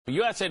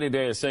USA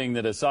Today is saying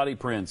that a Saudi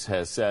prince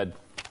has said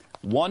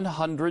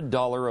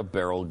 $100 a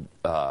barrel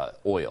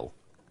oil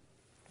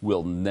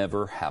will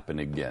never happen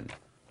again.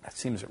 That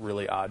seems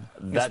really odd,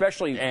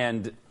 especially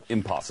and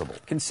impossible,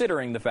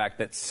 considering the fact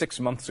that 6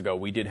 months ago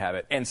we did have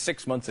it, and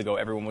 6 months ago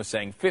everyone was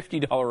saying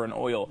 $50 in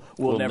oil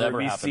will never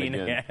be seen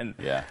again.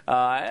 Yeah.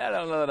 I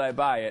don't know that I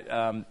buy it,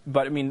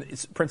 but I mean,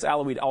 Prince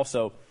Alawid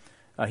also.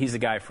 He's the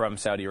guy from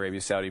Saudi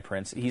Arabia, Saudi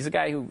prince. He's the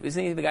guy who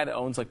isn't he the guy that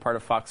owns like part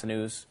of Fox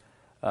News?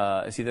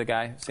 Is he the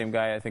guy? Same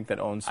guy, I think, that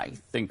owns. I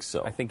think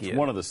so. I think he is.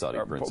 One One of the Saudi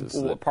princes.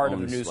 Part of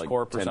the News like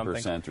Corp or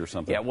 10% or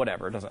something. Yeah,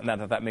 whatever. It doesn't. Not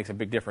that that makes a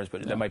big difference,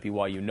 but that might be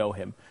why you know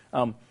him.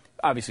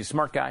 Obviously,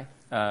 smart guy.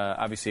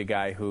 Obviously, a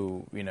guy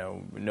who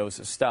knows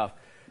his stuff.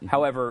 Mm-hmm.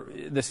 However,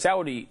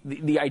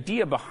 the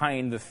idea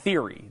behind the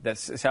theory that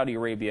Saudi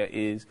Arabia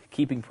is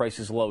keeping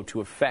prices low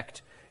to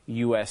affect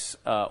U.S.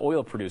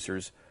 Oil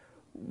producers,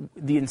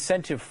 the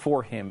incentive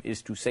for him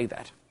is to say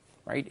that.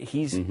 Right?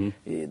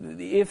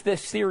 If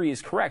this theory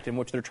is correct, in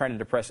which they're trying to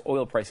depress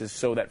oil prices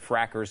so that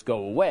frackers go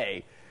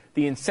away,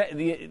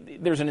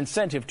 there's an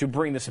incentive to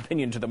bring this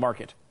opinion to the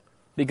market.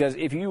 Because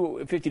if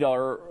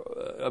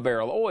 $50 a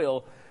barrel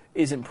oil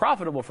isn't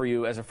profitable for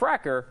you as a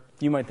fracker,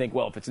 you might think,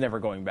 well, if it's never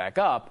going back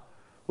up,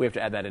 we have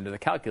to add that into the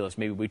calculus.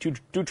 Maybe we do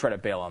try to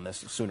bail on this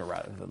sooner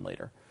rather than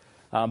later.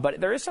 But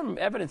there is some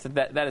evidence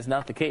that is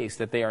not the case,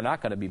 that they are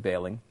not going to be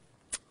bailing.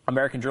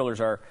 American drillers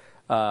are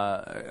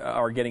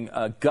getting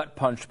gut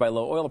punched by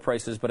low oil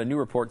prices, but a new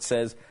report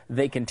says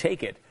they can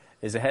take it,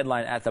 is a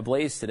headline at The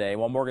Blaze today.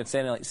 While Morgan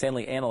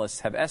Stanley analysts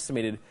have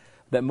estimated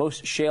that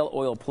most shale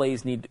oil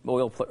plays need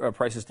oil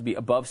prices to be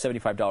above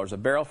 $75 a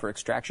barrel for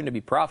extraction to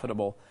be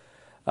profitable,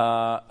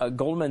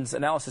 Goldman's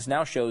analysis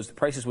now shows the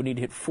prices would need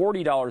to hit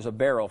 $40 a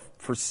barrel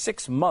for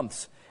 6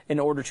 months in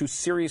order to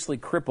seriously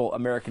cripple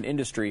American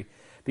industry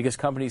because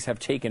companies have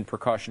taken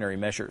precautionary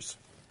measures.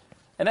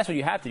 And that's what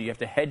you have to do. You have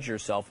to hedge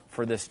yourself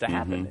for this to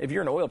happen. If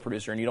you're an oil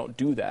producer and you don't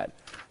do that,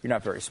 you're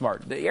not very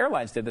smart. The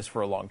airlines did this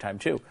for a long time,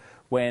 too.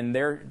 When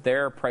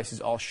their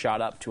prices all shot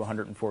up to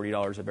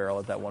 $140 a barrel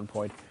at that one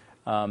point,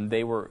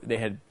 they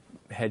had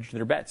hedged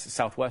their bets.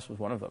 Southwest was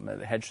one of them.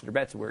 They hedged their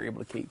bets and were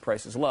able to keep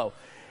prices low.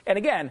 And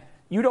again,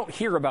 you don't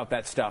hear about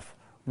that stuff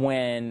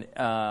when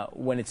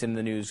it's in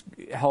the news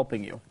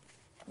helping you.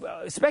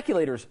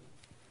 Speculators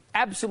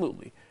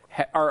absolutely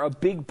are a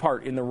big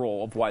part in the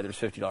role of why there's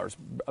 $50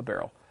 a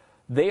barrel.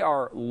 They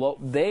are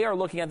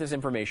looking at this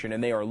information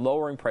and they are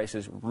lowering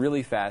prices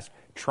really fast,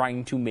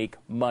 trying to make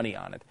money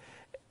on it.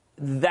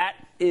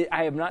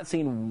 I have not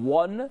seen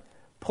one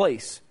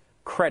place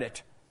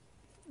credit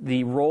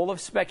the role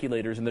of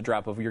speculators in the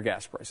drop of your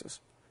gas prices.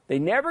 They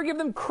never give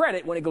them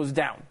credit when it goes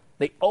down.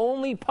 They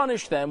only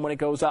punish them when it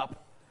goes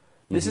up.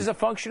 This is a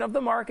function of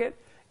the market.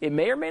 It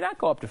may or may not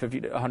go up to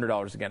 $50 to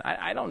 $100 again.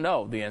 I don't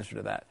know the answer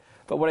to that.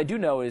 But what I do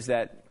know is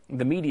that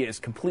the media is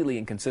completely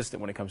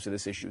inconsistent when it comes to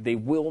this issue. They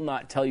will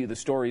not tell you the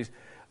stories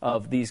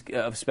of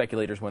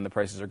speculators when the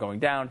prices are going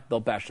down.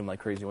 They'll bash them like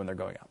crazy when they're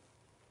going up.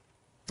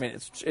 I mean,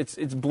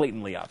 it's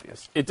blatantly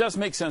obvious. It does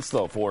make sense,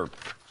 though, for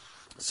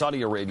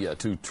Saudi Arabia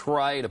to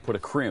try to put a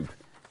crimp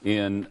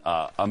in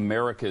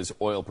America's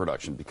oil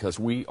production because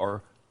we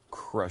are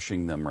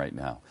crushing them right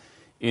now.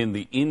 In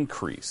the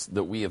increase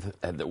that we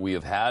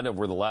have had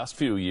over the last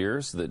few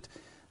years, that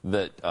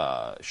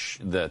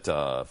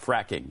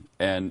fracking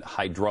and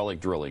hydraulic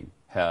drilling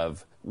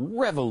have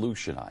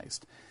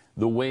revolutionized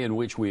the way in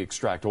which we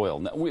extract oil.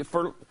 Now,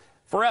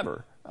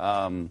 forever,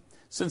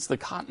 since the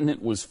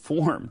continent was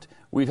formed,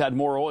 we've had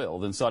more oil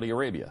than Saudi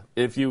Arabia,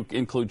 if you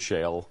include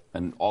shale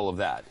and all of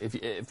that.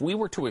 If we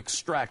were to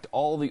extract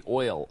all the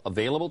oil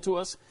available to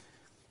us,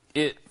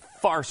 it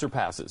far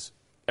surpasses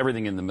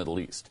everything in the Middle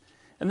East.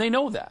 And they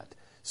know that.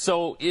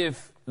 So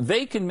if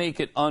they can make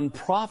it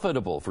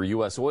unprofitable for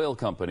U.S. oil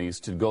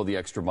companies to go the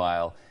extra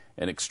mile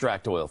and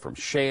extract oil from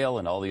shale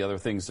and all the other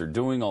things they're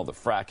doing, all the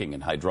fracking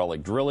and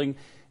hydraulic drilling,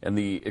 and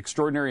the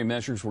extraordinary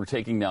measures we're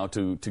taking now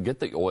to get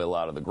the oil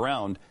out of the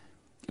ground,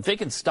 if they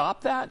can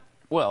stop that,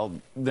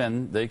 well,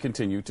 then they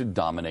continue to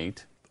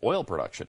dominate oil production.